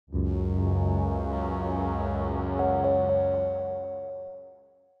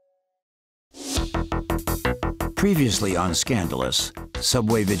Previously on Scandalous,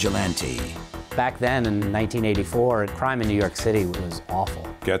 Subway Vigilante. Back then, in 1984, crime in New York City was awful.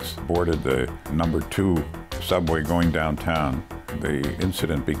 Goetz boarded the number 2 subway going downtown. The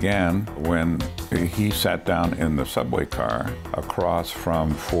incident began when he sat down in the subway car across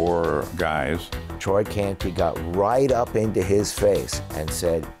from 4 guys. Troy Canty got right up into his face and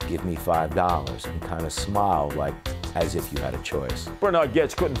said, "Give me $5," and kind of smiled like as if you had a choice. Bernhard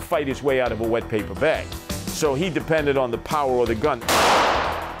Goetz couldn't fight his way out of a wet paper bag, so he depended on the power of the gun.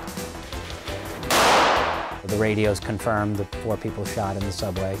 The radios confirmed that 4 people shot in the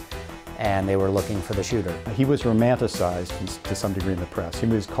subway, and they were looking for the shooter. He was romanticized to some degree in the press. He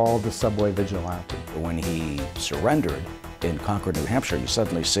was called the Subway Vigilante. When he surrendered in Concord, New Hampshire, you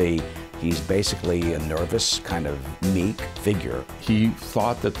suddenly see he's basically a nervous, kind of meek figure. He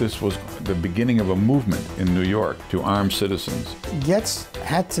thought that this was the beginning of a movement in New York to arm citizens. Goetz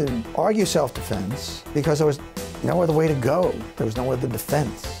had to argue self-defense because there was no other way to go. There was no other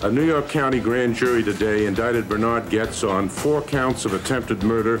defense. A New York County grand jury today indicted Bernhard Goetz on 4 counts of attempted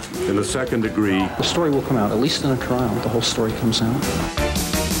murder in the 2nd degree. The story will come out, at least in a trial. The whole story comes out.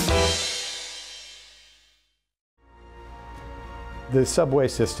 The subway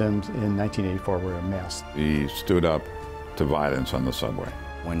systems in 1984 were a mess. He stood up to violence on the subway.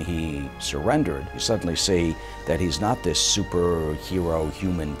 When he surrendered, you suddenly see that he's not this superhero,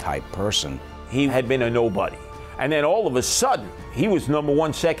 human-type person. He had been a nobody, and then all of a sudden, he was number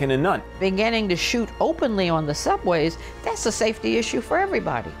 1, second to none. Beginning to shoot openly on the subways, that's a safety issue for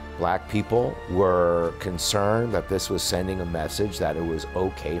everybody. Black people were concerned that this was sending a message that it was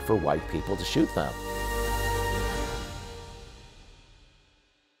okay for white people to shoot them.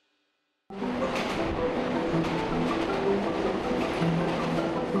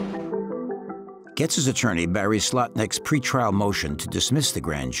 Goetz's attorney, Barry Slotnick's pretrial motion to dismiss the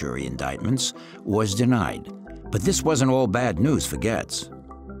grand jury indictments was denied. But this wasn't all bad news for Goetz.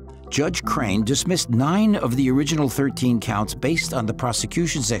 Judge Crane dismissed 9 of the original 13 counts based on the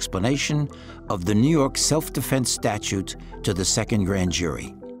prosecution's explanation of the New York self-defense statute to the 2nd grand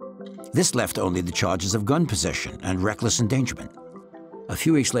jury. This left only the charges of gun possession and reckless endangerment. A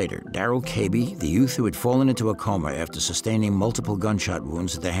few weeks later, Darrell Caby, the youth who had fallen into a coma after sustaining multiple gunshot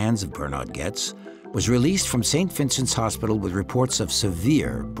wounds at the hands of Bernhard Goetz, was released from St. Vincent's Hospital with reports of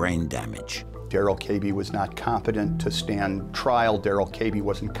severe brain damage. Darrell Caby was not competent to stand trial. Darrell Caby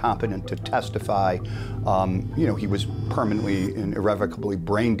wasn't competent to testify. He was permanently and irrevocably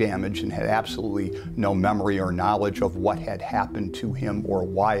brain damaged and had absolutely no memory or knowledge of what had happened to him or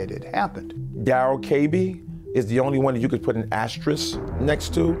why it had happened. Darrell Caby is the only one that you could put an asterisk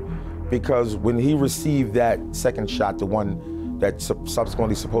next to, because when he received that 2nd shot, the one that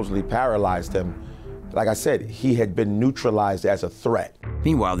subsequently supposedly paralyzed him, like I said, he had been neutralized as a threat.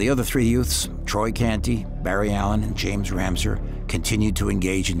 Meanwhile, the other 3 youths, Troy Canty, Barry Allen, and James Ramser, continued to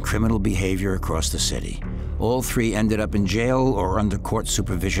engage in criminal behavior across the city. All 3 ended up in jail or under court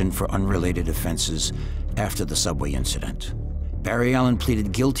supervision for unrelated offenses after the subway incident. Barry Allen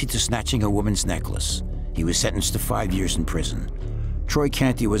pleaded guilty to snatching a woman's necklace. He was sentenced to 5 years in prison. Troy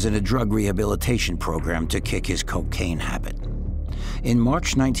Canty was in a drug rehabilitation program to kick his cocaine habit. In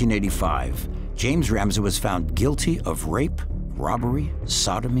March 1985, James Ramser was found guilty of rape, robbery,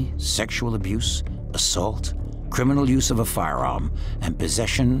 sodomy, sexual abuse, assault, criminal use of a firearm, and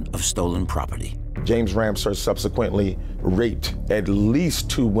possession of stolen property. James Ramser subsequently raped at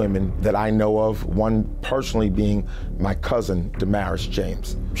least 2 women that I know of, one personally being my cousin, Damaris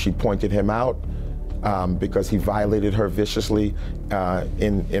James. She pointed him out because he violated her viciously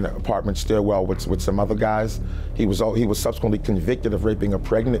in an apartment stairwell with some other guys. He was subsequently convicted of raping a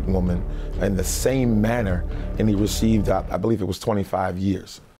pregnant woman in the same manner, and he received, I believe it was 25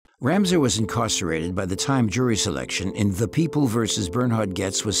 years. Ramser was incarcerated by the time jury selection in The People versus Bernhard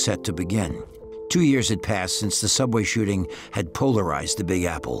Goetz was set to begin. 2 years had passed since the subway shooting had polarized the Big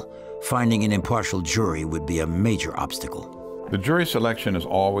Apple. Finding an impartial jury would be a major obstacle. The jury selection is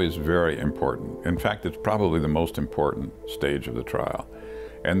always very important. In fact, it's probably the most important stage of the trial.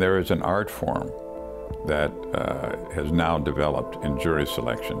 And there is an art form that has now developed in jury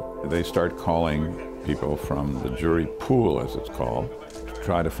selection. They start calling people from the jury pool, as it's called, to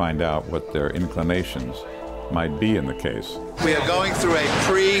try to find out what their inclinations might be in the case. We are going through a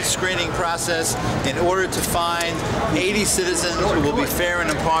pre-screening process in order to find 80 citizens who will be fair and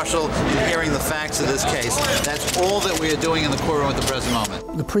impartial in hearing the facts of this case. That's all that we are doing in the courtroom at the present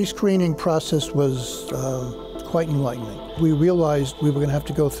moment. The pre-screening process was quite enlightening. We realized we were going to have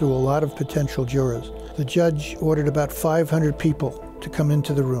to go through a lot of potential jurors. The judge ordered about 500 people to come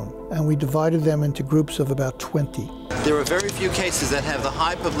into the room, and we divided them into groups of about 20. There are very few cases that have the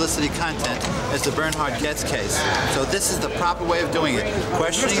high publicity content as the Bernhard Goetz case. So this is the proper way of doing it.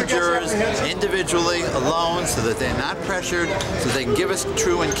 Questioning jurors individually, alone, so that they're not pressured, so they can give us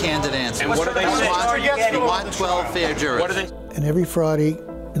true and candid answers. And what are they saying? We want 12 fair jurors. And every Friday,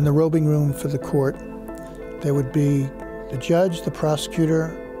 in the robing room for the court, there would be the judge, the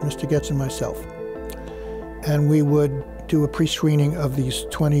prosecutor, Mr. Goetz, and myself. And we would do a pre-screening of these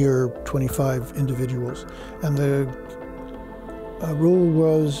 20 or 25 individuals. And the rule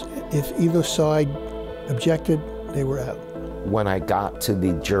was if either side objected, they were out. When I got to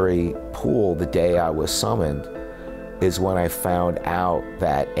the jury pool the day I was summoned is when I found out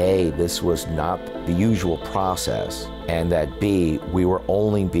that A, this was not the usual process, and that B, we were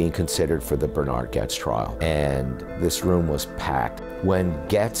only being considered for the Bernhard Goetz trial. And this room was packed. When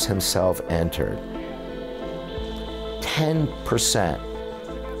Goetz himself entered,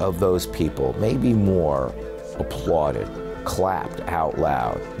 10% of those people, maybe more, applauded, clapped out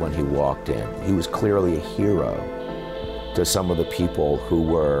loud when he walked in. He was clearly a hero to some of the people who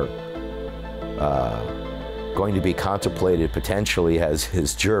were going to be contemplated potentially as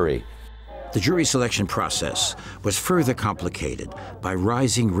his jury. The jury selection process was further complicated by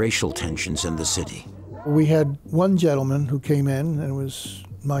rising racial tensions in the city. We had one gentleman who came in, and it was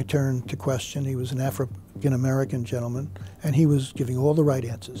my turn to question. He was an African-American gentleman, and he was giving all the right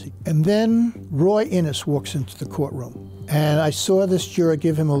answers. And then Roy Innes walks into the courtroom, and I saw this juror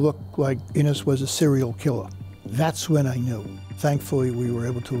give him a look like Innes was a serial killer. That's when I knew. Thankfully, we were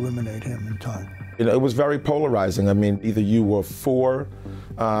able to eliminate him in time. You know, it was very polarizing. I mean, either you were for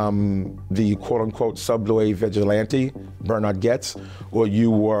the quote-unquote subway vigilante, Bernhard Goetz, or you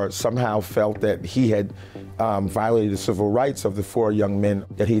were somehow felt that he had violated the civil rights of the 4 young men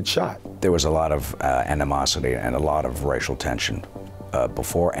that he had shot. There was a lot of animosity and a lot of racial tension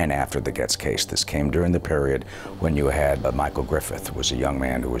before and after the Goetz case. This came during the period when you had Michael Griffith, who was a young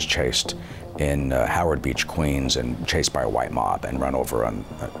man who was chased in Howard Beach, Queens, and chased by a white mob and run over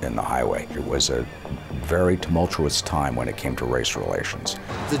in the highway. It was a very tumultuous time when it came to race relations.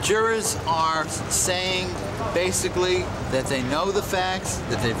 The jurors are saying basically that they know the facts,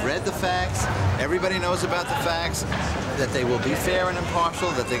 that they've read the facts, everybody knows about the facts, that they will be fair and impartial,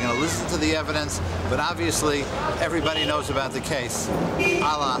 that they're going to listen to the evidence, but obviously everybody knows about the case, a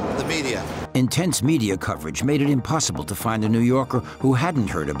la the media. Intense media coverage made it impossible to find a New Yorker who hadn't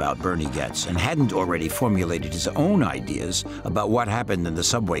heard about Bernie Goetz and hadn't already formulated his own ideas about what happened in the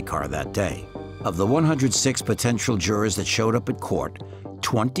subway car that day. Of the 106 potential jurors that showed up at court,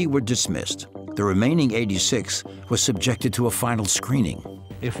 20 were dismissed. The remaining 86 were subjected to a final screening.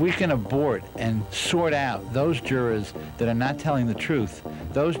 If we can abort and sort out those jurors that are not telling the truth,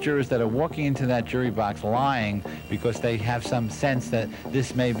 those jurors that are walking into that jury box lying because they have some sense that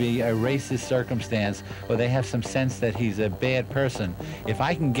this may be a racist circumstance, or they have some sense that he's a bad person, if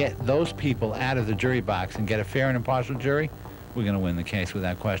I can get those people out of the jury box and get a fair and impartial jury, we're going to win the case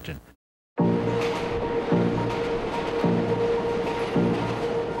without question.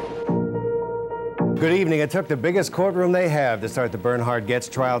 Good evening. It took the biggest courtroom they have to start the Bernhard Goetz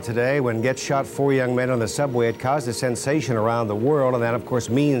trial today. When Goetz shot 4 young men on the subway, it caused a sensation around the world, and that, of course,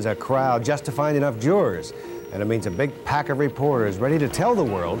 means a crowd just to find enough jurors. And it means a big pack of reporters ready to tell the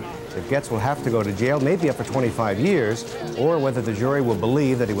world if Goetz will have to go to jail, maybe up for 25 years, or whether the jury will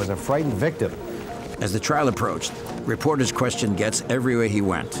believe that he was a frightened victim. As the trial approached, reporters questioned Goetz everywhere he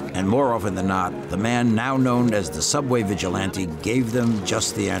went, and more often than not, the man now known as the subway vigilante gave them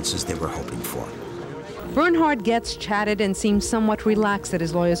just the answers they were hoping for. Bernhard Goetz chatted and seemed somewhat relaxed at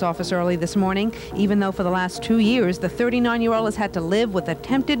his lawyer's office early this morning, even though for the last 2 years, the 39-year-old has had to live with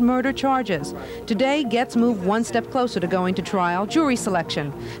attempted murder charges. Today, Goetz moved one step closer to going to trial, jury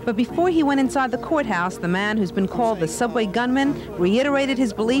selection. But before he went inside the courthouse, the man who's been called the subway gunman reiterated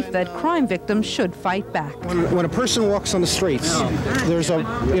his belief that crime victims should fight back. When a person walks on the streets, there's a,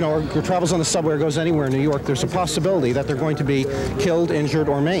 or travels on the subway or goes anywhere in New York, there's a possibility that they're going to be killed, injured,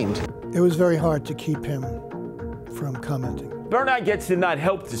 or maimed. It was very hard to keep him from commenting. Bernhard Goetz did not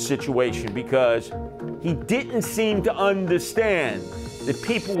help the situation because he didn't seem to understand that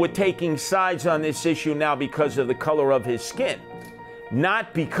people were taking sides on this issue now because of the color of his skin,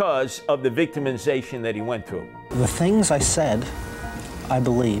 not because of the victimization that he went through. The things I said, I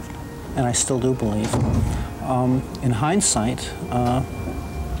believed, and I still do believe. In hindsight, I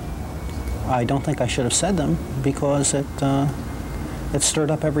don't think I should have said them because it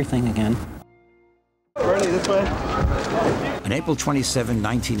stirred up everything again. Bernie, this way. On April 27,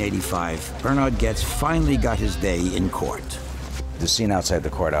 1985, Bernhard Goetz finally got his day in court. The scene outside the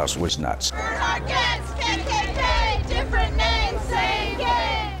courthouse was nuts. Bernhard Goetz, KKK, different names, same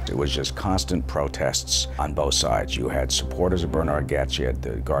It was just constant protests on both sides. You had supporters of Bernhard Goetz, you had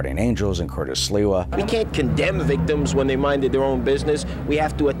the Guardian Angels and Curtis Sliwa. We can't condemn victims when they minded their own business. We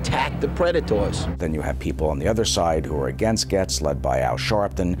have to attack the predators. Then you have people on the other side who are against Goetz, led by Al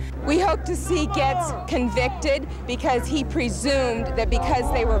Sharpton. We hope to see Goetz convicted because he presumed that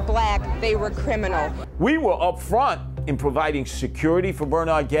because they were black, they were criminal. We were up front in providing security for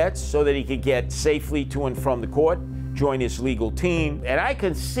Bernhard Goetz so that he could get safely to and from the court, join his legal team. And I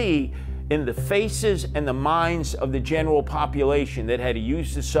can see in the faces and the minds of the general population that had to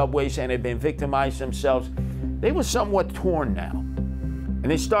use the subways and had been victimized themselves, they were somewhat torn now. And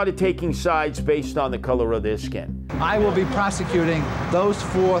they started taking sides based on the color of their skin. I will be prosecuting those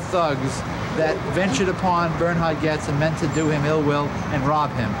 4 thugs that ventured upon Bernhard Goetz and meant to do him ill will and rob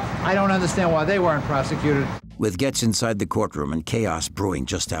him. I don't understand why they weren't prosecuted. With Goetz inside the courtroom and chaos brewing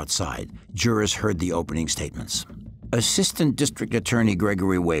just outside, jurors heard the opening statements. Assistant District Attorney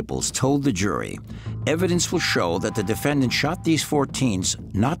Gregory Waples told the jury, evidence will show that the defendant shot these 4 teens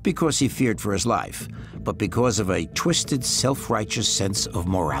not because he feared for his life, but because of a twisted, self-righteous sense of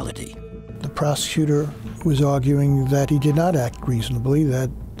morality. The prosecutor was arguing that he did not act reasonably,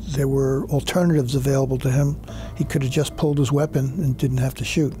 that there were alternatives available to him. He could have just pulled his weapon and didn't have to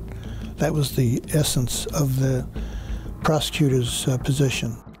shoot. That was the essence of the prosecutor's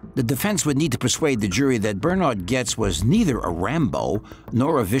position. The defense would need to persuade the jury that Bernhard Goetz was neither a Rambo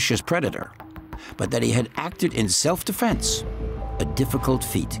nor a vicious predator, but that he had acted in self-defense, a difficult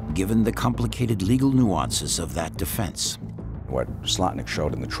feat given the complicated legal nuances of that defense. What Slotnick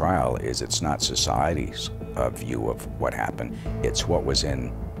showed in the trial is it's not society's view of what happened, it's what was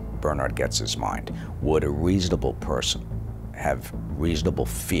in Bernhard Goetz's mind. Would a reasonable person have reasonable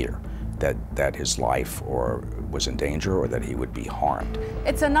fear that his life was in danger or that he would be harmed?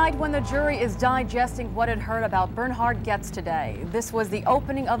 It's a night when the jury is digesting what it heard about Bernhard Goetz today. This was the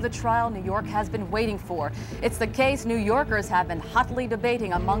opening of the trial New York has been waiting for. It's the case New Yorkers have been hotly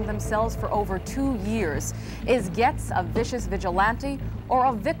debating among themselves for over 2 years. Is Goetz a vicious vigilante or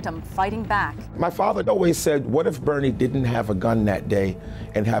a victim fighting back? My father always said, what if Bernie didn't have a gun that day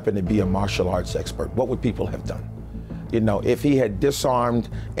and happened to be a martial arts expert? What would people have done? You know, if he had disarmed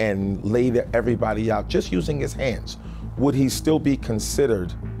and laid everybody out just using his hands, would he still be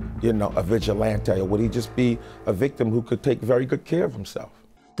considered, you know, a vigilante, or would he just be a victim who could take very good care of himself?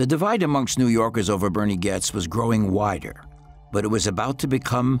 The divide amongst New Yorkers over Bernie Goetz was growing wider, but it was about to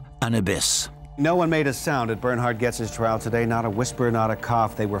become an abyss. No one made a sound at Bernhard Goetz's trial today, not a whisper, not a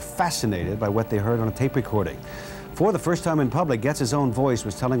cough. They were fascinated by what they heard on a tape recording. For the first time in public, Goetz's own voice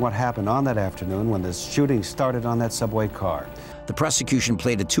was telling what happened on that afternoon when the shooting started on that subway car. The prosecution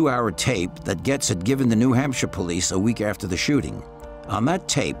played a 2-hour tape that Goetz had given the New Hampshire police a week after the shooting. On that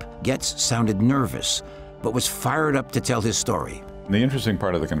tape, Goetz sounded nervous, but was fired up to tell his story. The interesting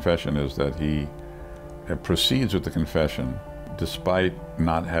part of the confession is that he proceeds with the confession despite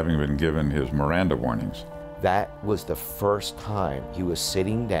not having been given his Miranda warnings. That was the first time he was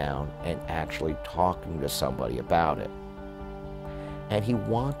sitting down and actually talking to somebody about it. And he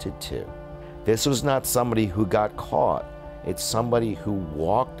wanted to. This was not somebody who got caught. It's somebody who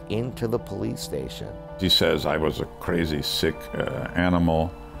walked into the police station. He says, I was a crazy, sick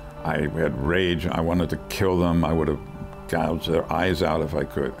animal. I had rage. I wanted to kill them. I would have gouged their eyes out if I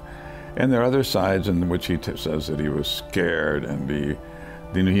could. And there are other sides in which he says that he was scared and he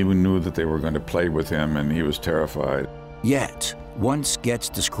knew that they were going to play with him and he was terrified. Yet, once Goetz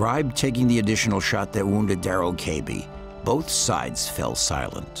described taking the additional shot that wounded Darrell Cabey, both sides fell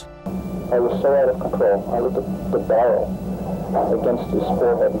silent. I was so out of control. I looked at the barrel against his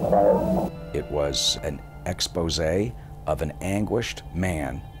forehead and fired. It was an expose of an anguished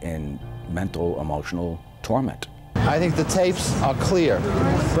man in mental, emotional torment. I think the tapes are clear.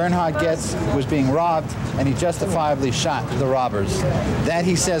 Bernhard Goetz was being robbed, and he justifiably shot the robbers. That,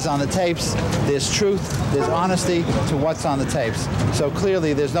 he says on the tapes, there's truth, there's honesty to what's on the tapes. So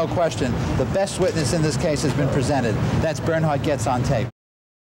clearly, there's no question, the best witness in this case has been presented. That's Bernhard Goetz on tape.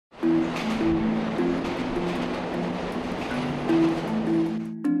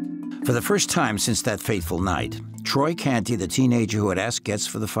 For the first time since that fateful night, Troy Canty, the teenager who had asked Goetz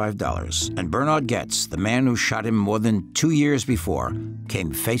for the $5, and Bernhard Goetz, the man who shot him more than 2 years before,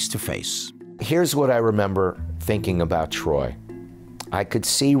 came face to face. Here's what I remember thinking about Troy. I could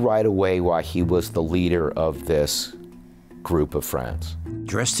see right away why he was the leader of this group of friends.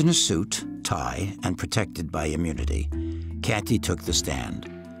 Dressed in a suit, tie, and protected by immunity, Canty took the stand.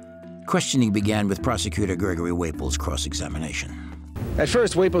 Questioning began with prosecutor Gregory Waples' cross-examination. At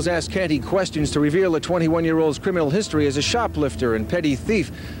first, Waples asked Canty questions to reveal the 21-year-old's criminal history as a shoplifter and petty thief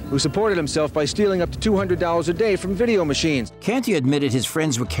who supported himself by stealing up to $200 a day from video machines. Canty admitted his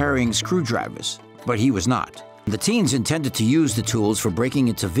friends were carrying screwdrivers, but he was not. The teens intended to use the tools for breaking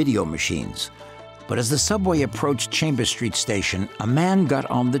into video machines. But as the subway approached Chambers Street Station, a man got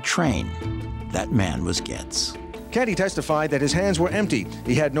on the train. That man was Goetz. Canty testified that his hands were empty.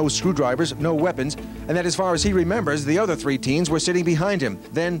 He had no screwdrivers, no weapons, and that as far as he remembers, the other three teens were sitting behind him.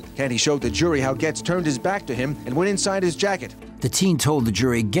 Then, Canty showed the jury how Goetz turned his back to him and went inside his jacket. The teen told the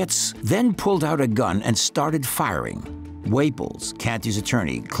jury Goetz then pulled out a gun and started firing. Waples, Canty's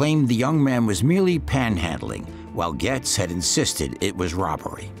attorney, claimed the young man was merely panhandling, while Goetz had insisted it was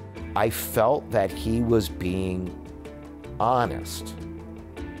robbery. I felt that he was being honest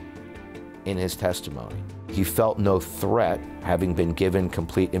in his testimony. He felt no threat, having been given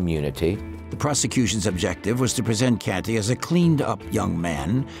complete immunity. The prosecution's objective was to present Canty as a cleaned-up young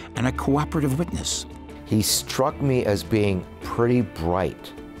man and a cooperative witness. He struck me as being pretty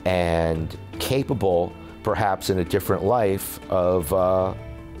bright and capable, perhaps in a different life, of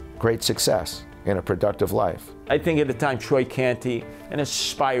great success in a productive life. I think at the time, Troy Canty, an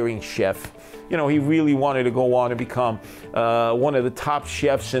aspiring chef, you know, he really wanted to go on and become one of the top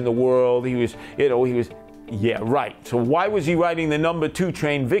chefs in the world. He was, yeah, right. So why was he riding the number 2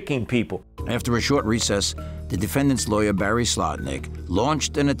 train vicking people? After a short recess, the defendant's lawyer, Barry Slotnick,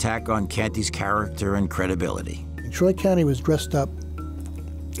 launched an attack on Canty's character and credibility. Troy Canty was dressed up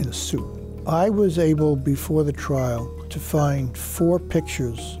in a suit. I was able, before the trial, to find 4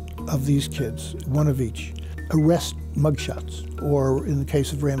 pictures of these kids, one of each, arrest mugshots, or in the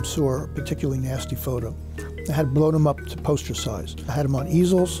case of Ramsour, a particularly nasty photo. I had blown them up to poster size. I had them on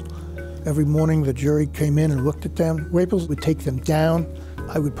easels. Every morning the jury came in and looked at them. Waples would take them down,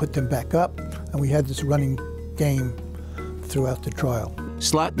 I would put them back up, and we had this running game throughout the trial.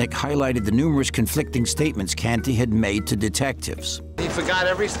 Slotnick highlighted the numerous conflicting statements Canty had made to detectives. He forgot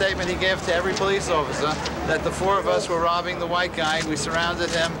every statement he gave to every police officer, that the 4 of us were robbing the white guy, we surrounded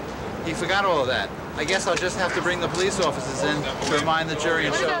him. He forgot all of that. I guess I'll just have to bring the police officers in to remind the jury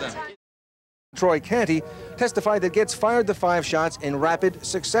and show them. Troy Canty testified that Goetz fired the 5 shots in rapid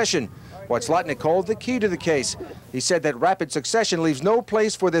succession, what Slotnick called the key to the case. He said that rapid succession leaves no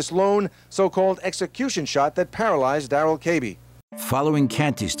place for this lone, so-called execution shot that paralyzed Darrell Caby. Following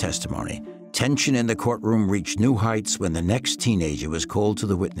Canty's testimony, tension in the courtroom reached new heights when the next teenager was called to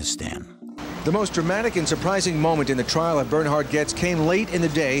the witness stand. The most dramatic and surprising moment in the trial of Bernhard Goetz came late in the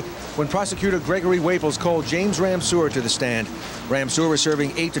day when prosecutor Gregory Waples called James Ramsour to the stand. Ramsour was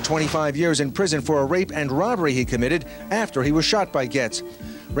serving 8 to 25 years in prison for a rape and robbery he committed after he was shot by Goetz.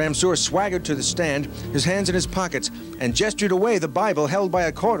 Ramsour swaggered to the stand, his hands in his pockets, and gestured away the Bible held by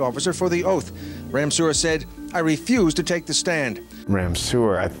a court officer for the oath. Ramsour said, "I refuse to take the stand."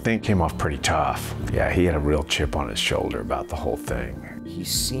 Ramsour, I think, came off pretty tough. Yeah, he had a real chip on his shoulder about the whole thing. He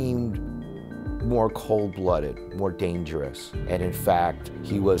seemed more cold-blooded, more dangerous, and in fact,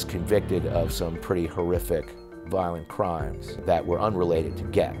 he was convicted of some pretty horrific, violent crimes that were unrelated to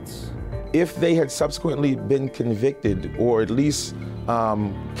Goetz. If they had subsequently been convicted, or at least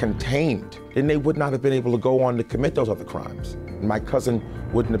contained, then they would not have been able to go on to commit those other crimes. My cousin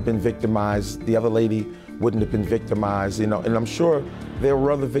wouldn't have been victimized, the other lady wouldn't have been victimized, you know, and I'm sure there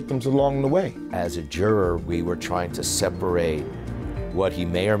were other victims along the way. As a juror, we were trying to separate what he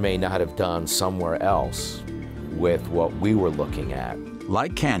may or may not have done somewhere else with what we were looking at.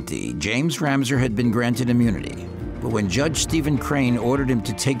 Like Canty, James Ramsour had been granted immunity, but when Judge Stephen Crane ordered him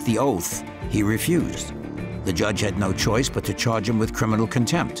to take the oath, he refused. The judge had no choice but to charge him with criminal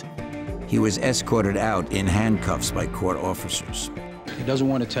contempt. He was escorted out in handcuffs by court officers. He doesn't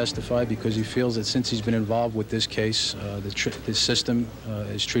want to testify because he feels that since he's been involved with this case, the system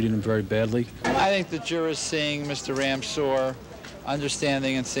is treating him very badly. I think the jurors seeing Mr. Ramsour,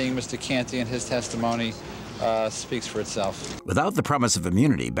 understanding and seeing Mr. Canty and his testimony speaks for itself. Without the promise of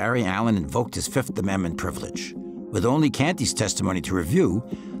immunity, Barry Allen invoked his Fifth Amendment privilege. With only Canty's testimony to review,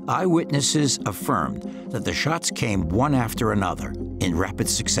 eyewitnesses affirmed that the shots came one after another in rapid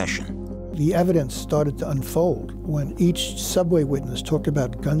succession. The evidence started to unfold. When each subway witness talked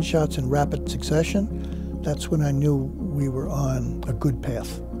about gunshots in rapid succession, that's when I knew we were on a good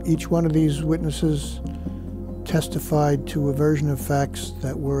path. Each one of these witnesses testified to a version of facts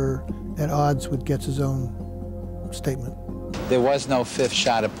that were at odds with Goetz's own statement. There was no 5th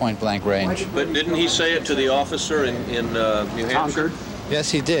shot at point-blank range. But didn't he say it to the officer in New Hampshire?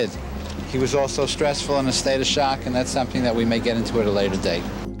 Yes, he did. He was also stressful in a state of shock, and that's something that we may get into at a later date.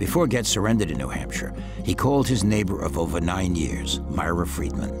 Before Goetz surrendered in New Hampshire, he called his neighbor of over 9 years, Myra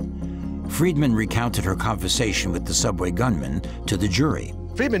Friedman. Friedman recounted her conversation with the subway gunman to the jury.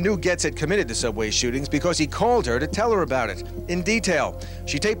 Friedman knew Goetz had committed the subway shootings because he called her to tell her about it, in detail.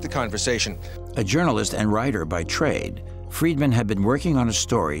 She taped the conversation. A journalist and writer by trade, Friedman had been working on a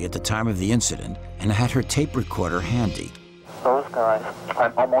story at the time of the incident and had her tape recorder handy. Those guys,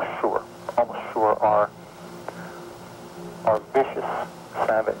 I'm almost sure are vicious,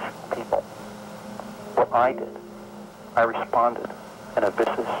 savage people. What I did, I responded in a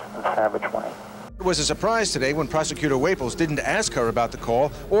vicious and savage way. It was a surprise today when Prosecutor Waples didn't ask her about the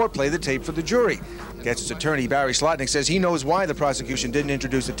call or play the tape for the jury. Goetz's attorney, Barry Slotnick, says he knows why the prosecution didn't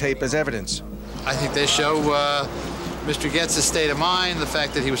introduce the tape as evidence. I think they show Mr. Goetz's state of mind, the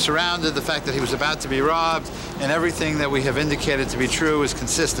fact that he was surrounded, the fact that he was about to be robbed, and everything that we have indicated to be true is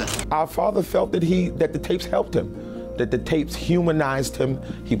consistent. Our father felt that the tapes helped him, that the tapes humanized him.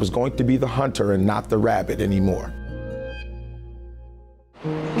 He was going to be the hunter and not the rabbit anymore.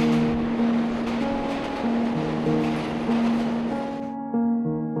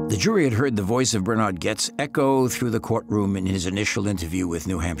 The jury had heard the voice of Bernhard Goetz echo through the courtroom in his initial interview with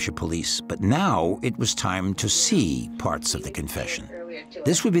New Hampshire police, but now it was time to see parts of the confession.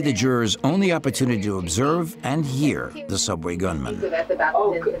 This would be the jurors' only opportunity to observe and hear the subway gunman.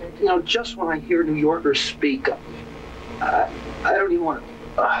 Oh, you know, just when I hear New Yorkers speak, I don't even want to.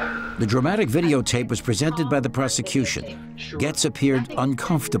 The dramatic videotape was presented by the prosecution. Goetz appeared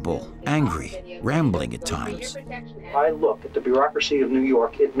uncomfortable, angry, rambling at times. I look at the bureaucracy of New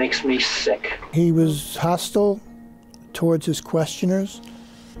York, it makes me sick. He was hostile towards his questioners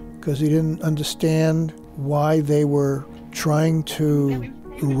because he didn't understand why they were trying to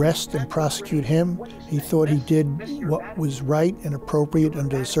arrest and prosecute him. He thought he did what was right and appropriate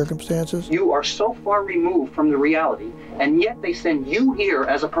under the circumstances. You are so far removed from the reality, and yet they send you here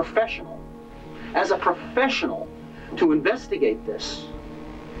as a professional to investigate this.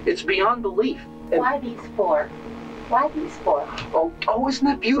 It's beyond belief. Why these four? Why these four? Oh, isn't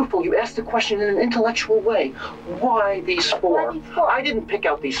that beautiful? You asked the question in an intellectual way. Why these four? Why these four? I didn't pick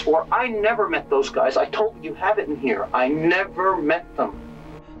out these four. I never met those guys. I told you have it in here. I never met them.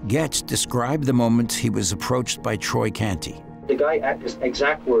 Goetz described the moment he was approached by Troy Canty. The guy, his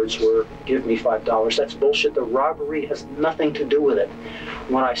exact words were, "Give me $5. That's bullshit. The robbery has nothing to do with it."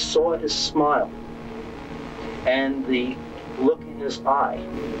 When I saw his smile and the look in his eye,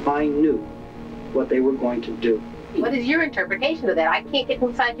 I knew what they were going to do. What is your interpretation of that? I can't get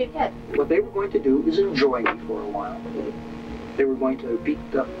inside your head. What they were going to do is enjoy me for a while. They were going to beat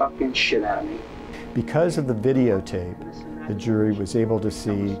the fucking shit out of me. Because of the videotape, the jury was able to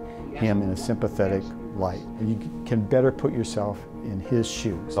see him in a sympathetic light. And you can better put yourself in his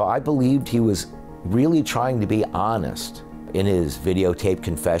shoes. So I believed he was really trying to be honest in his videotape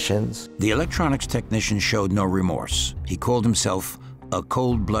confessions. The electronics technician showed no remorse. He called himself a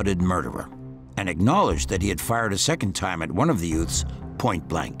cold-blooded murderer and acknowledged that he had fired a second time at one of the youths point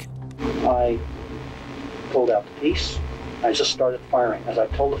blank. I pulled out the piece. I just started firing. As I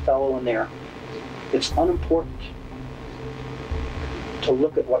told the fellow in there, it's unimportant to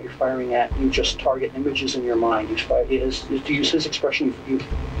look at what you're firing at. You just target images in your mind. To use his expression,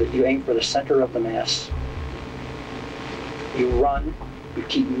 you aim for the center of the mass. You run, you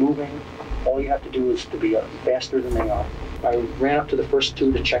keep moving. All you have to do is to be faster than they are. I ran up to the first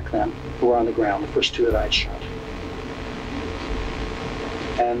two to check them who were on the ground, the first two that I had shot.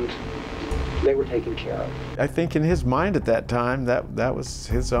 And they were taken care of. I think in his mind at that time, that was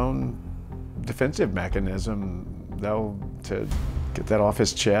his own defensive mechanism, though, to get that off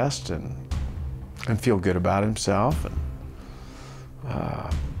his chest and feel good about himself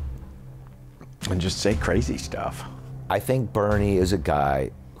and just say crazy stuff. I think Bernie is a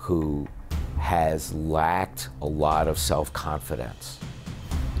guy who has lacked a lot of self-confidence.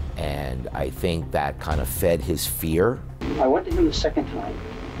 And I think that kind of fed his fear. I went to him the second time,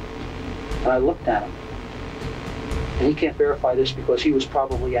 and I looked at him. And he can't verify this because he was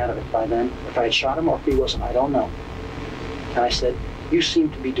probably out of it by then. If I had shot him or if he wasn't, I don't know. And I said, "You seem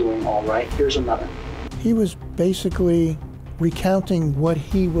to be doing all right. Here's another." He was basically recounting what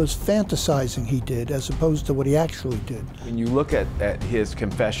he was fantasizing he did as opposed to what he actually did. When you look at his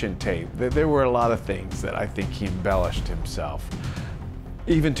confession tape, there were a lot of things that I think he embellished himself,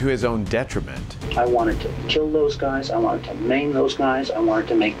 even to his own detriment. I wanted to kill those guys. I wanted to maim those guys. I wanted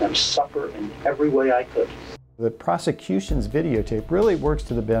to make them suffer in every way I could. The prosecution's videotape really works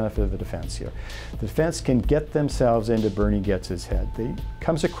to the benefit of the defense here. The defense can get themselves into Bernie Goetz's head. He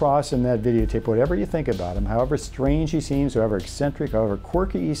comes across in that videotape, whatever you think about him, however strange he seems, however eccentric, however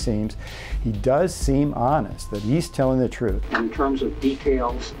quirky he seems, he does seem honest, that he's telling the truth. In terms of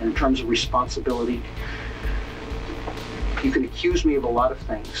details, and in terms of responsibility, you can accuse me of a lot of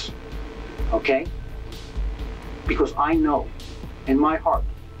things, okay? Because I know in my heart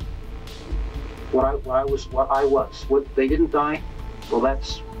what I was. What they didn't die, well,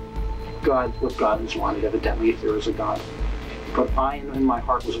 that's God, what God has wanted, evidently, if there is a God. But I, in my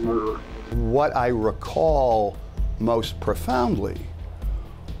heart, was a murderer. What I recall most profoundly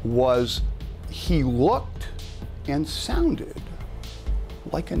was he looked and sounded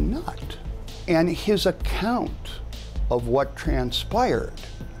like a nut. And his account of what transpired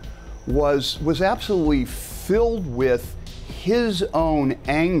was absolutely filled with his own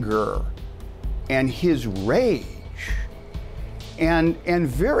anger and his rage, and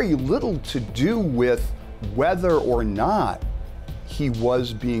very little to do with whether or not he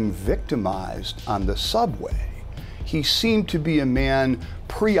was being victimized on the subway. He seemed to be a man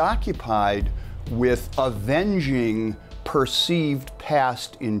preoccupied with avenging perceived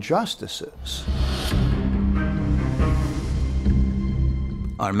past injustices.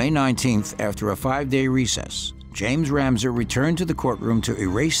 On May 19th, after a 5-day recess, James Ramser returned to the courtroom to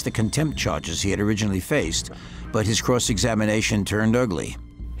erase the contempt charges he had originally faced, but his cross-examination turned ugly.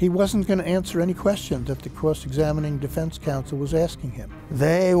 He wasn't going to answer any questions that the cross-examining defense counsel was asking him.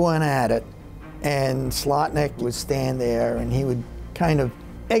 They went at it, and Slotnick would stand there and he would kind of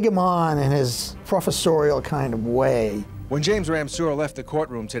egg him on in his professorial kind of way. When James Ramser left the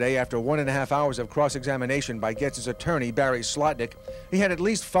courtroom today after 1.5 hours of cross-examination by Goetz's attorney, Barry Slotnick, he had at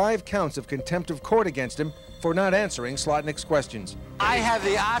least 5 counts of contempt of court against him for not answering Slotnick's questions. I have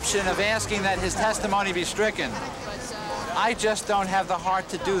the option of asking that his testimony be stricken. I just don't have the heart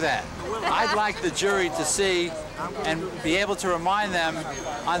to do that. I'd like the jury to see and be able to remind them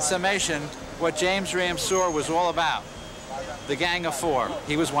on summation what James Ramser was all about. The Gang of Four.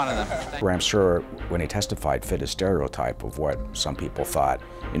 He was one of them. Ramser, when he testified, fit a stereotype of what some people thought,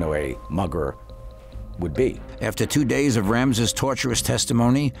 you know, a mugger would be. After 2 days of Ramser's torturous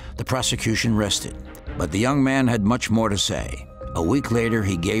testimony, the prosecution rested. But the young man had much more to say. A week later,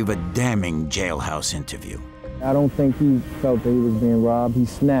 he gave a damning jailhouse interview. I don't think he felt that he was being robbed. He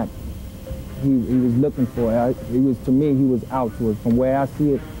snapped. He was looking for it. To me, he was out to it. From where I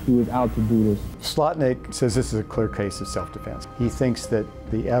see it, he was out to do this. Slotnick says this is a clear case of self-defense. He thinks that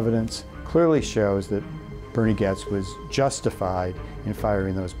the evidence clearly shows that Bernie Goetz was justified in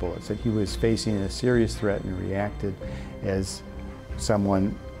firing those bullets, that he was facing a serious threat and reacted as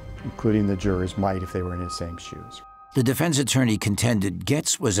someone, including the jurors, might if they were in his same shoes. The defense attorney contended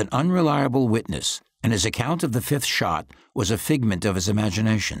Goetz was an unreliable witness, and his account of the 5th shot was a figment of his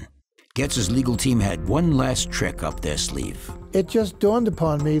imagination. Goetz's legal team had one last trick up their sleeve. It just dawned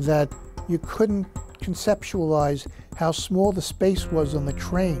upon me that you couldn't conceptualize how small the space was on the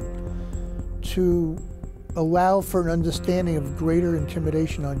train to allow for an understanding of greater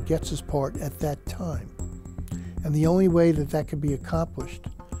intimidation on Goetz's part at that time. And the only way that that could be accomplished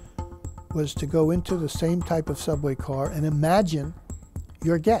was to go into the same type of subway car and imagine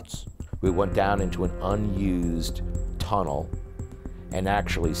you're Goetz. We went down into an unused tunnel and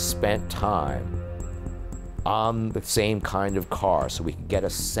actually spent time on the same kind of car so we could get a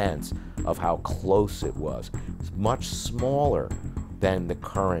sense of how close it was. It's much smaller than the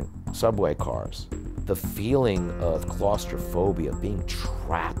current subway cars. The feeling of claustrophobia, being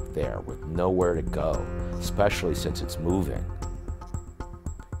trapped there with nowhere to go, especially since it's moving.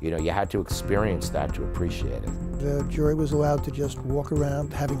 You know, you had to experience that to appreciate it. The jury was allowed to just walk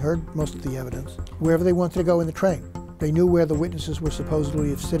around, having heard most of the evidence, wherever they wanted to go in the train. They knew where the witnesses were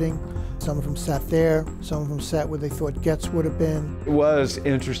supposedly sitting. Some of them sat there, some of them sat where they thought Goetz would have been. It was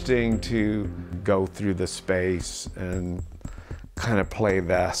interesting to go through the space and kind of play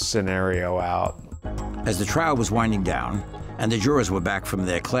that scenario out. As the trial was winding down and the jurors were back from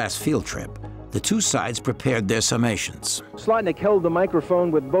their class field trip, the two sides prepared their summations. Slotnick held the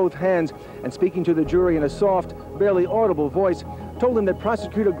microphone with both hands and, speaking to the jury in a soft, barely audible voice, told them that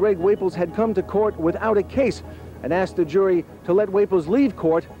Prosecutor Greg Waples had come to court without a case and asked the jury to let Waples leave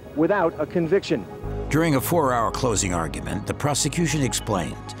court without a conviction. During a 4-hour closing argument, the prosecution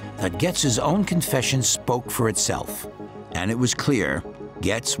explained that Goetz's own confession spoke for itself, and it was clear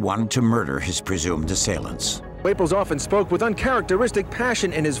Goetz wanted to murder his presumed assailants. Waples often spoke with uncharacteristic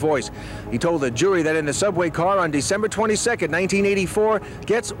passion in his voice. He told the jury that in the subway car on December 22nd, 1984,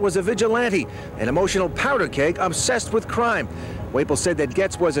 Goetz was a vigilante, an emotional powder keg obsessed with crime. Waples said that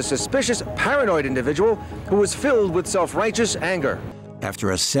Goetz was a suspicious, paranoid individual who was filled with self-righteous anger. After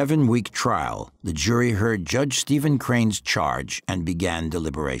a 7-week trial, the jury heard Judge Stephen Crane's charge and began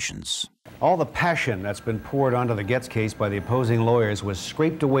deliberations. All the passion that's been poured onto the Goetz case by the opposing lawyers was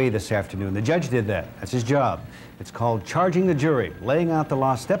scraped away this afternoon. The judge did that. That's his job. It's called charging the jury, laying out the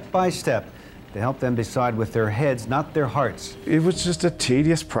law step by step, to help them decide with their heads, not their hearts. It was just a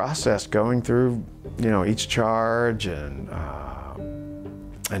tedious process going through, each charge, and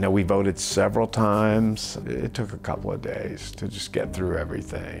I know we voted several times. It took a couple of days to just get through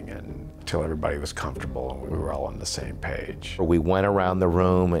everything and until everybody was comfortable and we were all on the same page. We went around the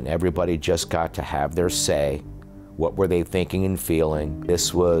room and everybody just got to have their say. What were they thinking and feeling?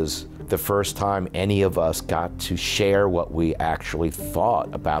 This was the first time any of us got to share what we actually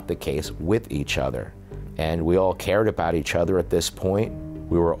thought about the case with each other. And we all cared about each other at this point.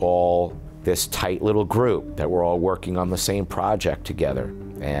 We were all this tight little group that were all working on the same project together.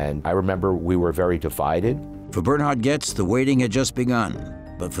 And I remember we were very divided. For Bernhard Goetz, the waiting had just begun.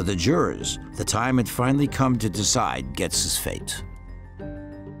 But for the jurors, the time had finally come to decide Goetz's fate.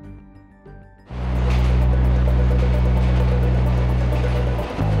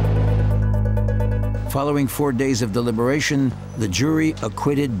 Following 4 days of deliberation, the jury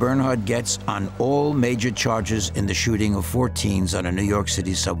acquitted Bernhard Goetz on all major charges in the shooting of 4 teens on a New York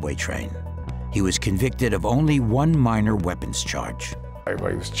City subway train. He was convicted of only one minor weapons charge.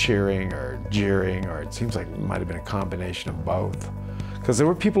 Everybody was cheering or jeering, or it seems like it might have been a combination of both. Because there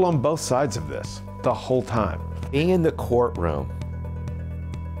were people on both sides of this the whole time. Being in the courtroom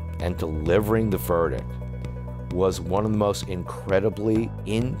and delivering the verdict was one of the most incredibly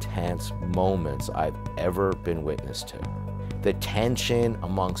intense moments I've ever been witness to. The tension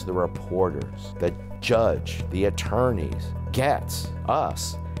amongst the reporters, the judge, the attorneys, Goetz,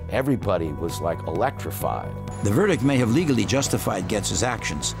 us, everybody was like electrified. The verdict may have legally justified Goetz's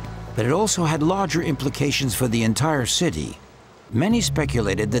actions, but it also had larger implications for the entire city. Many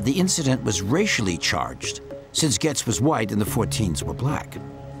speculated that the incident was racially charged, since Goetz was white and the 4 teens were black.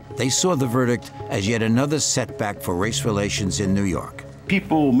 They saw the verdict as yet another setback for race relations in New York.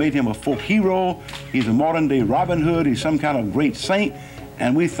 People made him a folk hero. He's a modern-day Robin Hood. He's some kind of great saint.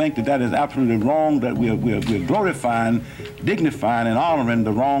 And we think that that is absolutely wrong, that we're glorifying, dignifying, and honoring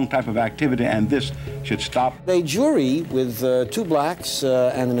the wrong type of activity, and this should stop. A jury with 2 blacks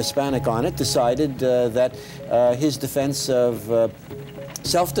and an Hispanic on it decided that his defense of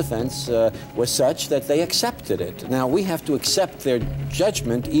self-defense was such that they accepted it. Now, we have to accept their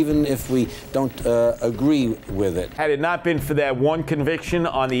judgment even if we don't agree with it. Had it not been for that one conviction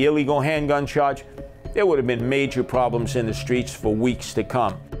on the illegal handgun charge, there would have been major problems in the streets for weeks to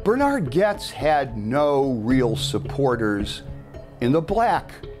come. Bernhard Goetz had no real supporters in the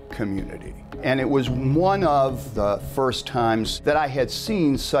black community. And it was one of the first times that I had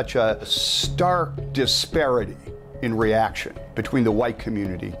seen such a stark disparity in reaction between the white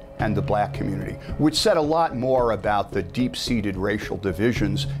community and the black community, which said a lot more about the deep-seated racial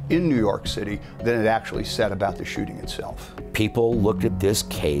divisions in New York City than it actually said about the shooting itself. People looked at this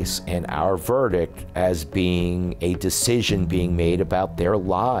case and our verdict as being a decision being made about their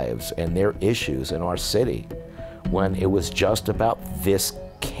lives and their issues in our city, when it was just about this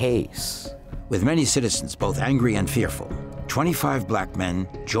case. With many citizens both angry and fearful, 25 black men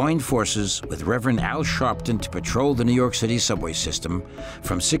joined forces with Reverend Al Sharpton to patrol the New York City subway system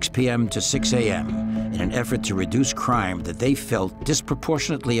from 6 p.m. to 6 a.m. in an effort to reduce crime that they felt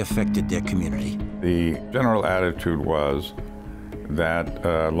disproportionately affected their community. The general attitude was that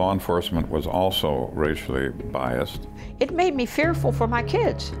law enforcement was also racially biased. It made me fearful for my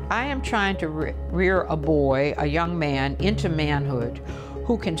kids. I am trying to rear a boy, a young man, into manhood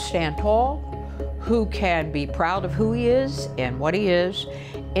who can stand tall, who can be proud of who he is and what he is.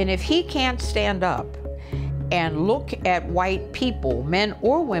 And if he can't stand up and look at white people, men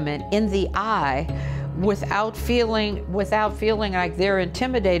or women, in the eye without feeling like they're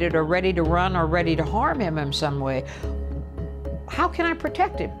intimidated or ready to run or ready to harm him in some way, how can I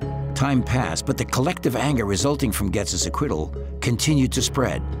protect him? Time passed, but the collective anger resulting from Goetz's acquittal continued to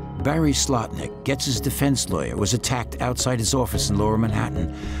spread. Barry Slotnick, Goetz's defense lawyer, was attacked outside his office in Lower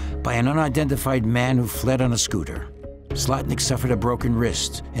Manhattan by an unidentified man who fled on a scooter. Slotnick suffered a broken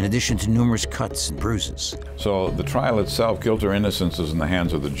wrist, in addition to numerous cuts and bruises. So the trial itself, guilt or innocence, is in the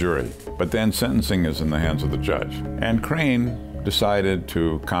hands of the jury, but then sentencing is in the hands of the judge. And Crane decided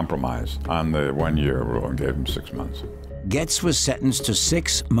to compromise on the 1-year rule and gave him 6 months. Goetz was sentenced to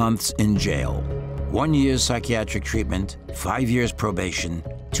 6 months in jail, 1 year's psychiatric treatment, 5 years probation,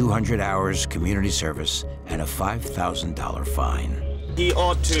 200 hours community service, and a $5,000 fine. He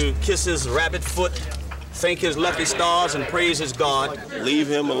ought to kiss his rabbit foot, thank his lucky stars, and praise his God. Leave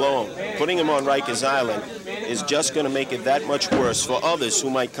him alone. Putting him on Rikers Island is just going to make it that much worse for others who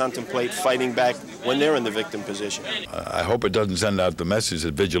might contemplate fighting back when they're in the victim position. I hope it doesn't send out the message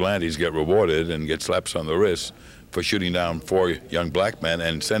that vigilantes get rewarded and get slaps on the wrist for shooting down 4 young black men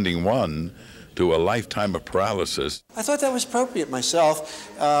and sending one to to a lifetime of paralysis. I thought that was appropriate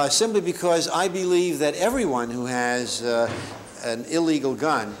myself, simply because I believe that everyone who has an illegal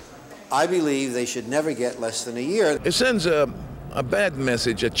gun, I believe they should never get less than a year. It sends a bad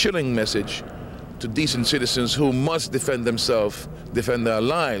message, a chilling message to decent citizens who must defend themselves, defend their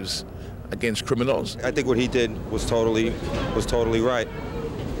lives against criminals. I think what he did was totally right.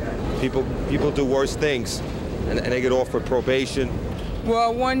 People do worse things, and they get off with probation.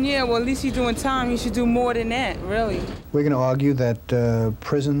 Well, 1 year, well, at least he's doing time. He should do more than that, really. We're going to argue that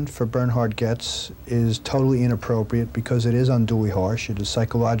prison for Bernhard Goetz is totally inappropriate because it is unduly harsh. It is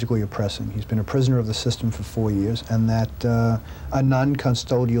psychologically oppressing. He's been a prisoner of the system for 4 years, and that a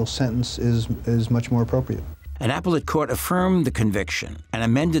non-custodial sentence is much more appropriate. An appellate court affirmed the conviction and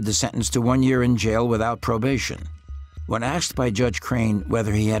amended the sentence to 1 year in jail without probation. When asked by Judge Crane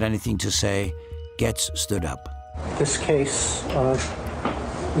whether he had anything to say, Goetz stood up. This case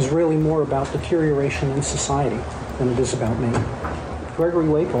is really more about deterioration in society than it is about me. Gregory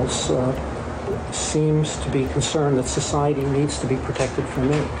Waples seems to be concerned that society needs to be protected from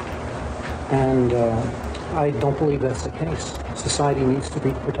me. And I don't believe that's the case. Society needs to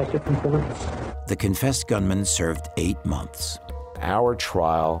be protected from criminals. The confessed gunman served 8 months. Our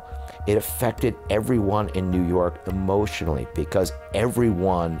trial, it affected everyone in New York emotionally because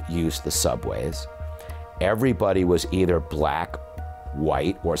everyone used the subways. Everybody was either black,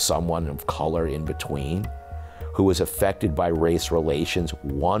 white, or someone of color in between who was affected by race relations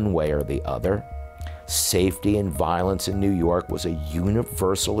one way or the other. Safety and violence in New York was a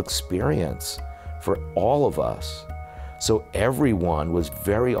universal experience for all of us. So everyone was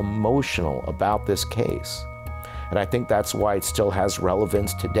very emotional about this case. And I think that's why it still has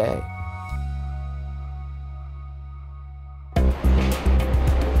relevance today.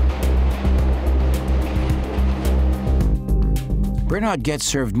 Bernhard Goetz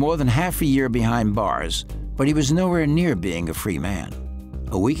served more than half a year behind bars, but he was nowhere near being a free man.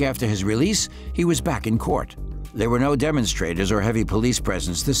 A week after his release, he was back in court. There were no demonstrators or heavy police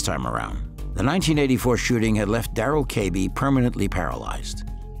presence this time around. The 1984 shooting had left Darrell Cabey permanently paralyzed.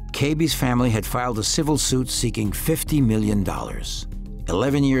 Cabey's family had filed a civil suit seeking $50 million.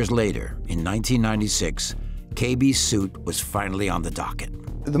 11 years later, in 1996, Cabey's suit was finally on the docket.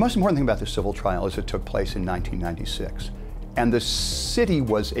 The most important thing about the civil trial is it took place in 1996. And the city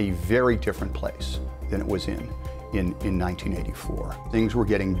was a very different place than it was in 1984. Things were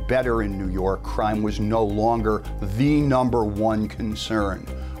getting better in New York. Crime was no longer the #1 concern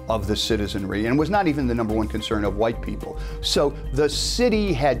of the citizenry, and was not even the #1 concern of white people. So the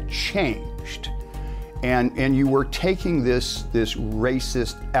city had changed, and you were taking this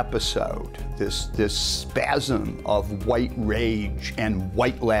racist episode, this spasm of white rage and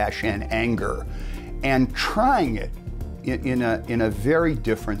white lash and anger, and trying it in a very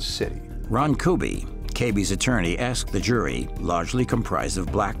different city. Ron Kuby, Cabey's attorney, asked the jury, largely comprised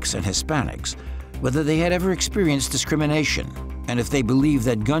of blacks and Hispanics, whether they had ever experienced discrimination and if they believed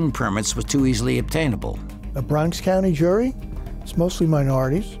that gun permits were too easily obtainable. A Bronx County jury, it's mostly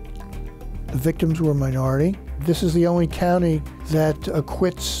minorities. The victims were a minority. This is the only county that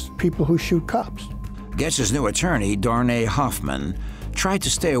acquits people who shoot cops. Goetz's new attorney, Darnay Hoffman, tried to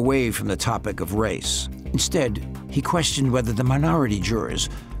stay away from the topic of race. Instead, he questioned whether the minority jurors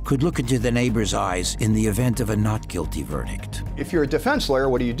could look into the neighbor's eyes in the event of a not guilty verdict. If you're a defense lawyer,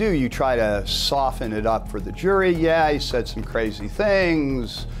 what do? You try to soften it up for the jury. Yeah, he said some crazy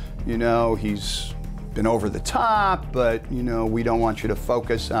things. You know, he's been over the top, but, you know, we don't want you to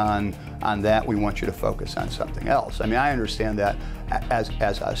focus on that. We want you to focus on something else. I mean, I understand that as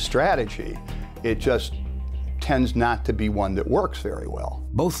a strategy. It just tends not to be one that works very well.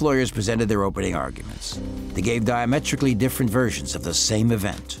 Both lawyers presented their opening arguments. They gave diametrically different versions of the same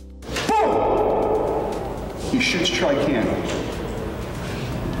event. Boom! He shoots Troy Canty.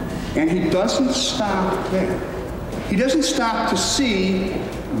 And he doesn't stop there. He doesn't stop to see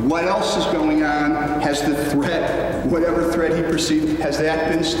what else is going on. Has the threat, whatever threat he perceived, has that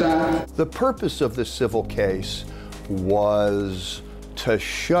been stopped? The purpose of the civil case was to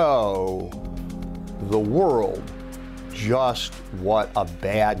show the world just what a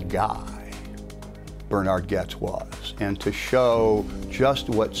bad guy Bernhard Goetz was, and to show just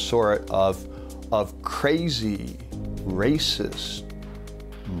what sort of crazy, racist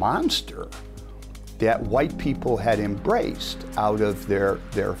monster that white people had embraced out of their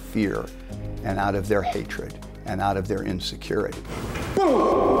fear and out of their hatred and out of their insecurity.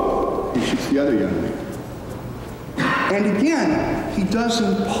 Boom! He shoots the other young man. And again, he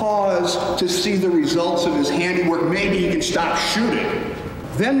doesn't pause to see the results of his handiwork. Maybe he can stop shooting.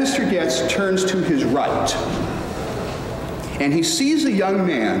 Then Mr. Goetz turns to his right, and he sees a young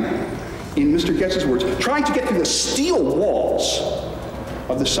man in Mr. Goetz's words, trying to get through the steel walls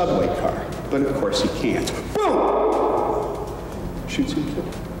of the subway car. But of course he can't. Boom! Shoots him too.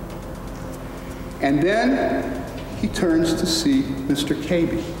 And then he turns to see Mr.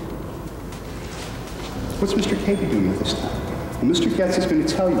 Cabey. What's Mr. Cabey doing at this time? Well, Mr. Goetz is going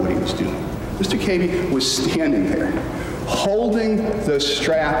to tell you what he was doing. Mr. Cabey was standing there, holding the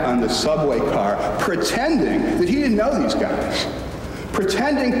strap on the subway car, pretending that he didn't know these guys,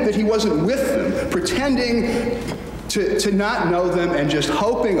 pretending that he wasn't with them, pretending to not know them, and just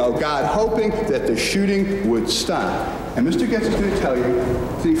hoping, oh God, hoping that the shooting would stop. And Mr. Goetz is going to tell you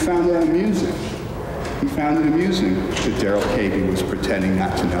that he found that amusing. He found it amusing that Darrell Cabey was pretending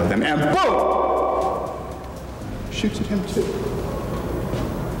not to know them, and boom! Shoots at him too.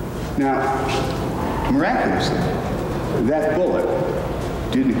 Now, miraculously, that bullet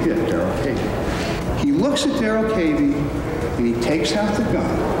didn't hit Darrell Cabey. He looks at Darrell Cabey and he takes out the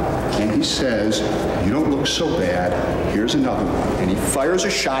gun and he says, "You don't look so bad, here's another one." And he fires a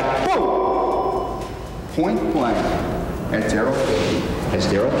shot, boom! Point blank at Darrell Cabey, as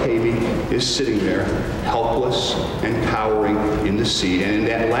Darrell Cabey is sitting there, helpless and cowering in the seat. And in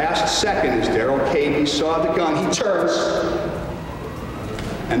that last second, as Darrell Cabey saw the gun, he turns,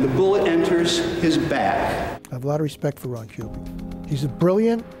 and the bullet enters his back. I have a lot of respect for Ron Kuby. He's a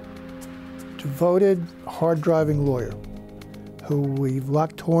brilliant, devoted, hard-driving lawyer who we've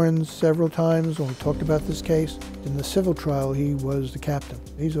locked horns several times when we talked about this case. In the civil trial, he was the captain.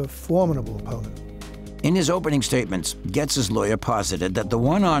 He's a formidable opponent. In his opening statements, Goetz's lawyer posited that the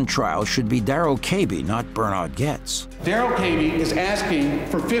one on trial should be Darrell Cabey, not Bernhard Goetz. Darrell Cabey is asking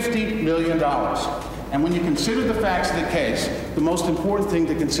for $50 million. And when you consider the facts of the case, the most important thing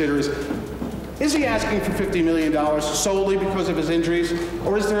to consider is he asking for $50 million solely because of his injuries,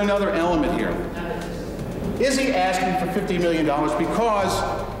 or is there another element here? Is he asking for $50 million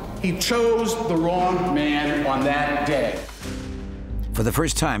because he chose the wrong man on that day? For the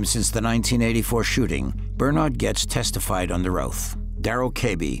first time since the 1984 shooting, Bernhard Goetz testified under oath. Darrell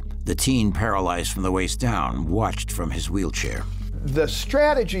Cabey, the teen paralyzed from the waist down, watched from his wheelchair. The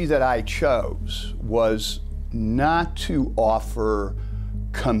strategy that I chose was not to offer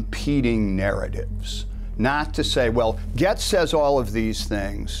competing narratives, not to say, well, Goetz says all of these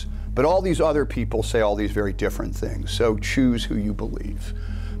things, but all these other people say all these very different things, so choose who you believe.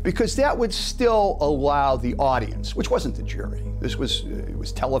 Because that would still allow the audience, which wasn't the jury, it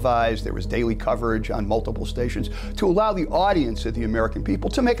was televised, there was daily coverage on multiple stations, to allow the audience of the American people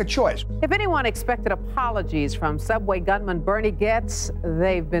to make a choice. If anyone expected apologies from subway gunman Bernhard Goetz,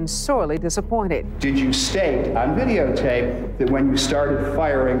 they've been sorely disappointed. Did you state on videotape that when you started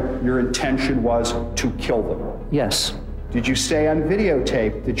firing, your intention was to kill them? Yes. Did you say on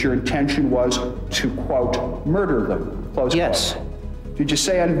videotape that your intention was to, quote, murder them, close quote? Yes. Did you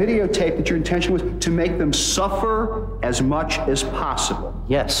say on videotape that your intention was to make them suffer as much as possible?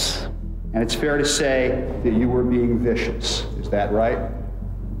 Yes. And it's fair to say that you were being vicious. Is that right?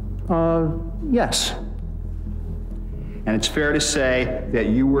 Yes. And it's fair to say that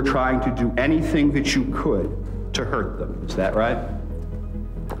you were trying to do anything that you could to hurt them. Is that right?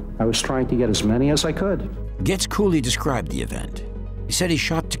 I was trying to get as many as I could. Goetz coolly described the event. He said he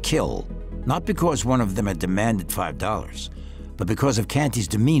shot to kill, not because one of them had demanded $5, but because of Canty's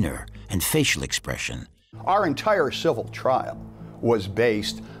demeanor and facial expression. Our entire civil trial was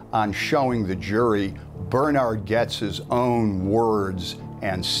based on showing the jury Bernhard Goetz's own words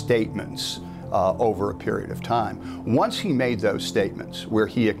and statements over a period of time. Once he made those statements where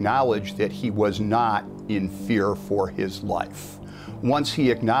he acknowledged that he was not in fear for his life, once he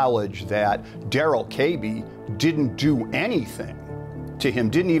acknowledged that Darrell Cabey didn't do anything to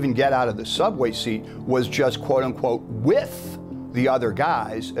him, didn't even get out of the subway seat, was just quote unquote with the other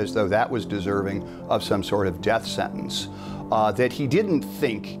guys, as though that was deserving of some sort of death sentence, that he didn't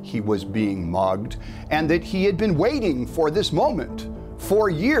think he was being mugged, and that he had been waiting for this moment for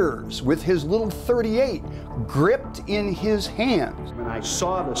years with his little .38 gripped in his hand. When I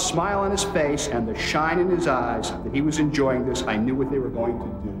saw the smile on his face and the shine in his eyes that he was enjoying this, I knew what they were going to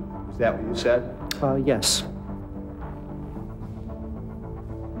do. Is that what you said? Yes.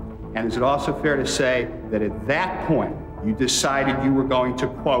 And is it also fair to say that at that point, you decided you were going to,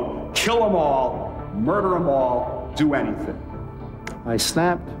 quote, kill them all, murder them all, do anything? I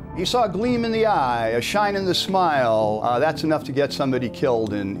snapped. He saw a gleam in the eye, a shine in the smile. That's enough to get somebody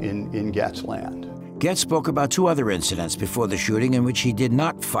killed in Goetz land. Goetz spoke about 2 other incidents before the shooting in which he did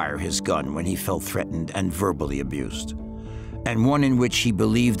not fire his gun when he felt threatened and verbally abused, and one in which he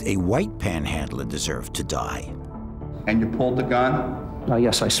believed a white panhandler deserved to die. And you pulled the gun?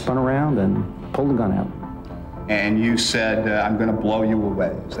 Yes, I spun around and pulled the gun out. And you said, I'm going to blow you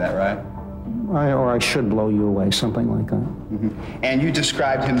away. Is that right? or I should blow you away, something like that. Mm-hmm. And you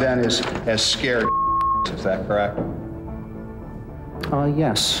described him then as scared, is that correct?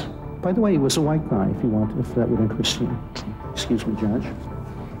 Yes. By the way, he was a white guy, if that would interest you. Excuse me, Judge.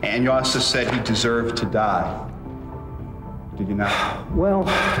 And you also said he deserved to die. Did you not? Well...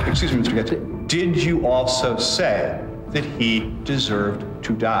 Excuse me, Mr. Goetz. Did you also say that he deserved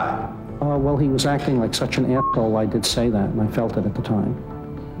to die? Well, he was acting like such an asshole. I did say that, and I felt it at the time.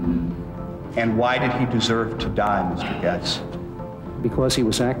 And why did he deserve to die, Mr. Goetz? Because he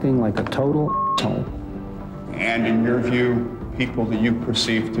was acting like a total asshole. And in your view, people that you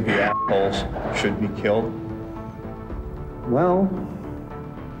perceive to be assholes should be killed? Well,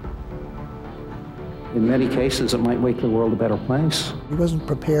 in many cases, it might make the world a better place. He wasn't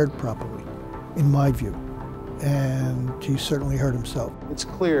prepared properly, in my view, and he certainly hurt himself. It's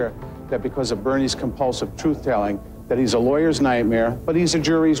clear that because of Bernie's compulsive truth-telling, that he's a lawyer's nightmare, but he's a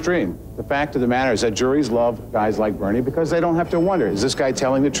jury's dream. The fact of the matter is that juries love guys like Bernie because they don't have to wonder, is this guy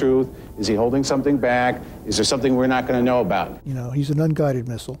telling the truth? Is he holding something back? Is there something we're not going to know about? You know, he's an unguided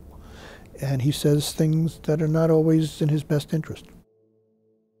missile, and he says things that are not always in his best interest.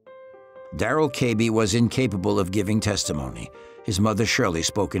 Darrell Cabey was incapable of giving testimony. His mother, Shirley,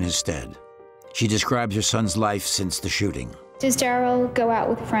 spoke in his stead. She described her son's life since the shooting. Does Darrell go out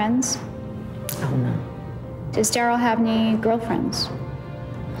with friends? Oh, no. Does Darrell have any girlfriends?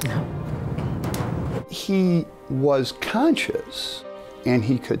 No. He was conscious and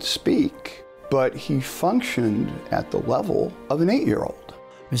he could speak, but he functioned at the level of an 8-year-old.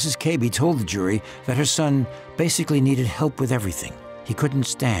 Mrs. Cabey told the jury that her son basically needed help with everything. He couldn't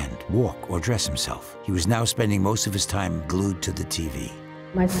stand, walk, or dress himself. He was now spending most of his time glued to the TV.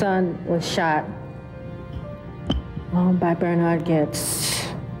 My son was shot by Bernhard Goetz,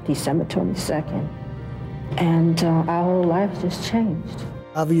 December 22nd. And our whole lives just changed.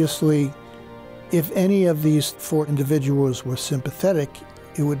 Obviously, if any of these 4 individuals were sympathetic,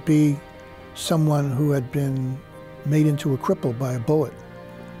 it would be someone who had been made into a cripple by a bullet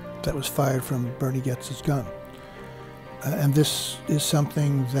that was fired from Bernie Goetz's gun. And this is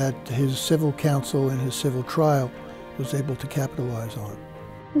something that his civil counsel in his civil trial was able to capitalize on.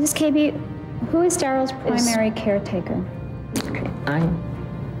 Mrs. Cabey, who is Darrell's primary caretaker? I am.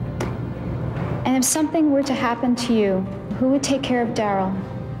 And if something were to happen to you, who would take care of Darrell?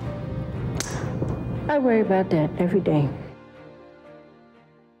 I worry about that every day.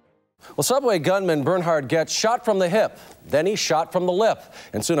 Well, subway gunman Bernhard Goetz shot from the hip, then he shot from the lip.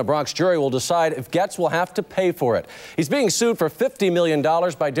 And soon a Bronx jury will decide if Goetz will have to pay for it. He's being sued for $50 million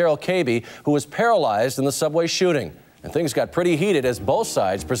by Darrell Cabey, who was paralyzed in the subway shooting. And things got pretty heated as both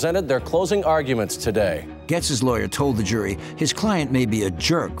sides presented their closing arguments today. Goetz's lawyer told the jury his client may be a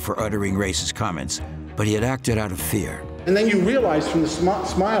jerk for uttering racist comments, but he had acted out of fear. And then you realize from the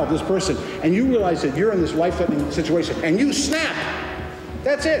smile of this person, and you realize that you're in this life-threatening situation, and you snap.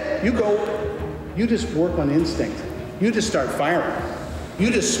 That's it. You just work on instinct. You just start firing. You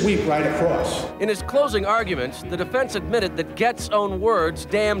just sweep right across. In his closing arguments, the defense admitted that Goetz's own words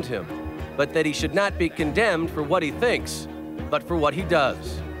damned him, but that he should not be condemned for what he thinks, but for what he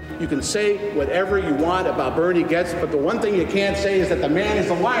does. You can say whatever you want about Bernie Goetz, but the one thing you can't say is that the man is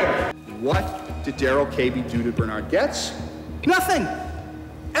a liar. What did Darrell Cabey do to Bernhard Goetz? Nothing.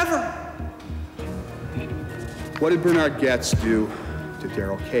 Ever. What did Bernhard Goetz do to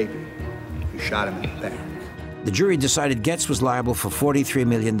Darrell Cabey? He shot him in the back. The jury decided Goetz was liable for $43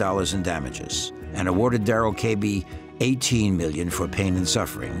 million in damages and awarded Darrell Cabey $18 million for pain and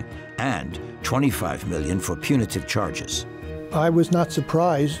suffering and $25 million for punitive charges. I was not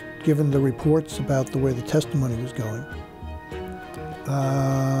surprised, given the reports about the way the testimony was going.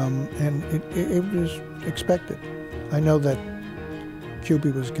 And it was expected. I know that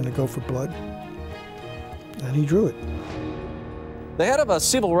Cabey was going to go for blood, and he drew it. The head of a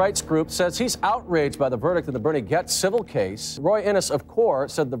civil rights group says he's outraged by the verdict in the Bernie Goetz civil case. Roy Innes of CORE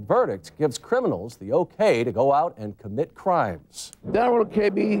said the verdict gives criminals the okay to go out and commit crimes. Darrell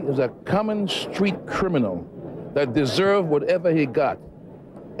Cabey is a common street criminal that deserved whatever he got.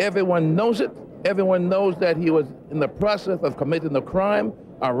 Everyone knows it. Everyone knows that he was in the process of committing a crime,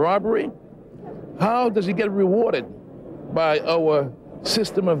 a robbery. How does he get rewarded by our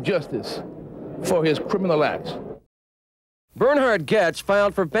system of justice for his criminal acts? Bernhard Goetz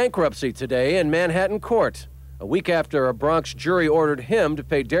filed for bankruptcy today in Manhattan court, a week after a Bronx jury ordered him to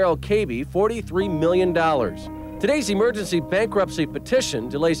pay Darrell Cabey $43 million. Today's emergency bankruptcy petition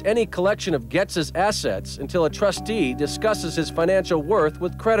delays any collection of Goetz's assets until a trustee discusses his financial worth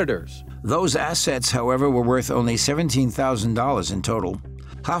with creditors. Those assets, however, were worth only $17,000 in total.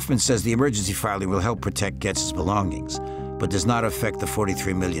 Hoffman says the emergency filing will help protect Goetz's belongings, but does not affect the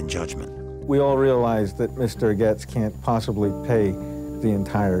 $43 million judgment. We all realize that Mr. Goetz can't possibly pay the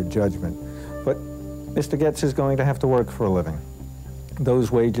entire judgment, but Mr. Goetz is going to have to work for a living.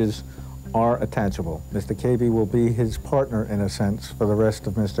 Those wages are attachable. Mr. Cabey will be his partner, in a sense, for the rest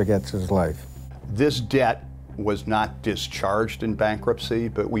of Mr. Goetz's life. This debt was not discharged in bankruptcy,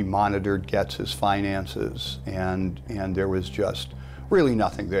 but we monitored Goetz's finances, and there was just really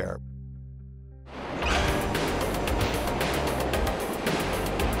nothing there.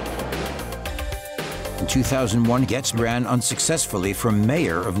 In 2001, Goetz ran unsuccessfully for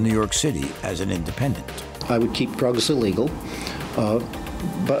mayor of New York City as an independent. I would keep drugs illegal,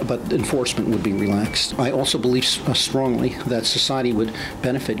 but enforcement would be relaxed. I also believe strongly that society would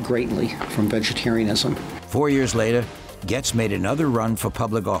benefit greatly from vegetarianism. 4 years later, Goetz made another run for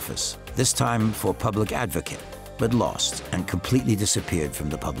public office, this time for public advocate, but lost and completely disappeared from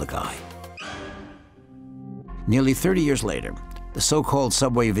the public eye. Nearly 30 years later, the so-called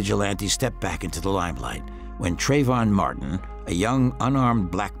subway vigilante stepped back into the limelight when Trayvon Martin, a young, unarmed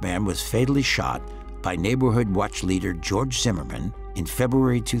black man, was fatally shot by neighborhood watch leader George Zimmerman in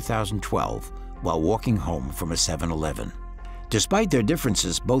February 2012 while walking home from a 7-Eleven. Despite their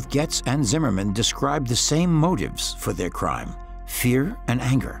differences, both Goetz and Zimmerman described the same motives for their crime: fear and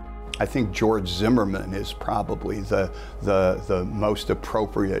anger. I think George Zimmerman is probably the most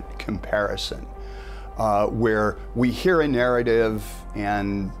appropriate comparison. Where we hear a narrative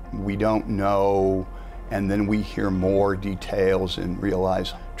and we don't know, and then we hear more details and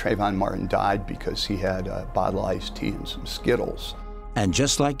realize Trayvon Martin died because he had a bottle of iced tea and some Skittles. And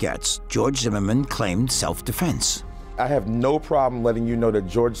just like Goetz, George Zimmerman claimed self-defense. I have no problem letting you know that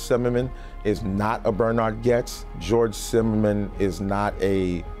George Zimmerman is not a Bernhard Goetz. George Zimmerman is not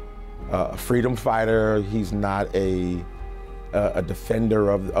a freedom fighter. He's not a defender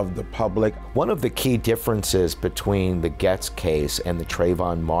of the public. One of the key differences between the Goetz case and the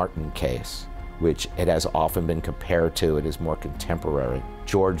Trayvon Martin case, which it has often been compared to, it is more contemporary.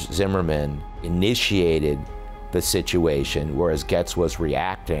 George Zimmerman initiated the situation, whereas Goetz was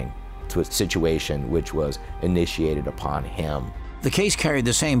reacting to a situation which was initiated upon him. The case carried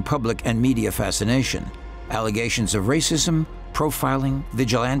the same public and media fascination: allegations of racism, profiling,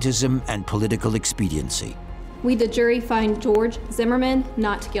 vigilantism, and political expediency. We, the jury, find George Zimmerman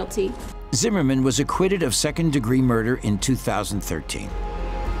not guilty. Zimmerman was acquitted of second-degree murder in 2013.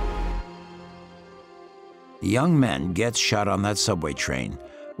 The young men Goetz shot on that subway train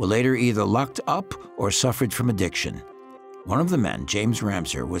were later either locked up or suffered from addiction. One of the men, James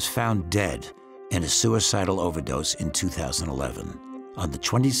Ramser, was found dead in a suicidal overdose in 2011, on the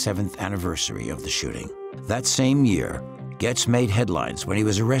 27th anniversary of the shooting. That same year, Goetz made headlines when he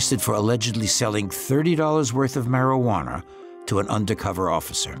was arrested for allegedly selling $30 worth of marijuana to an undercover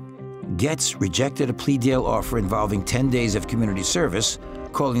officer. Goetz rejected a plea deal offer involving 10 days of community service,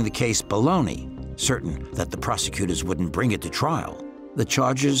 calling the case baloney, certain that the prosecutors wouldn't bring it to trial. The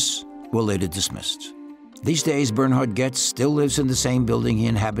charges were later dismissed. These days, Bernhard Goetz still lives in the same building he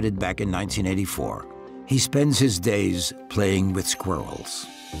inhabited back in 1984. He spends his days playing with squirrels.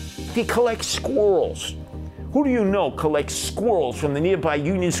 He collects squirrels. Who do you know collects squirrels from the nearby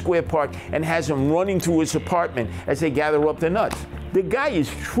Union Square Park and has them running through his apartment as they gather up the nuts? The guy is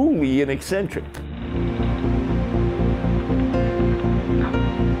truly an eccentric.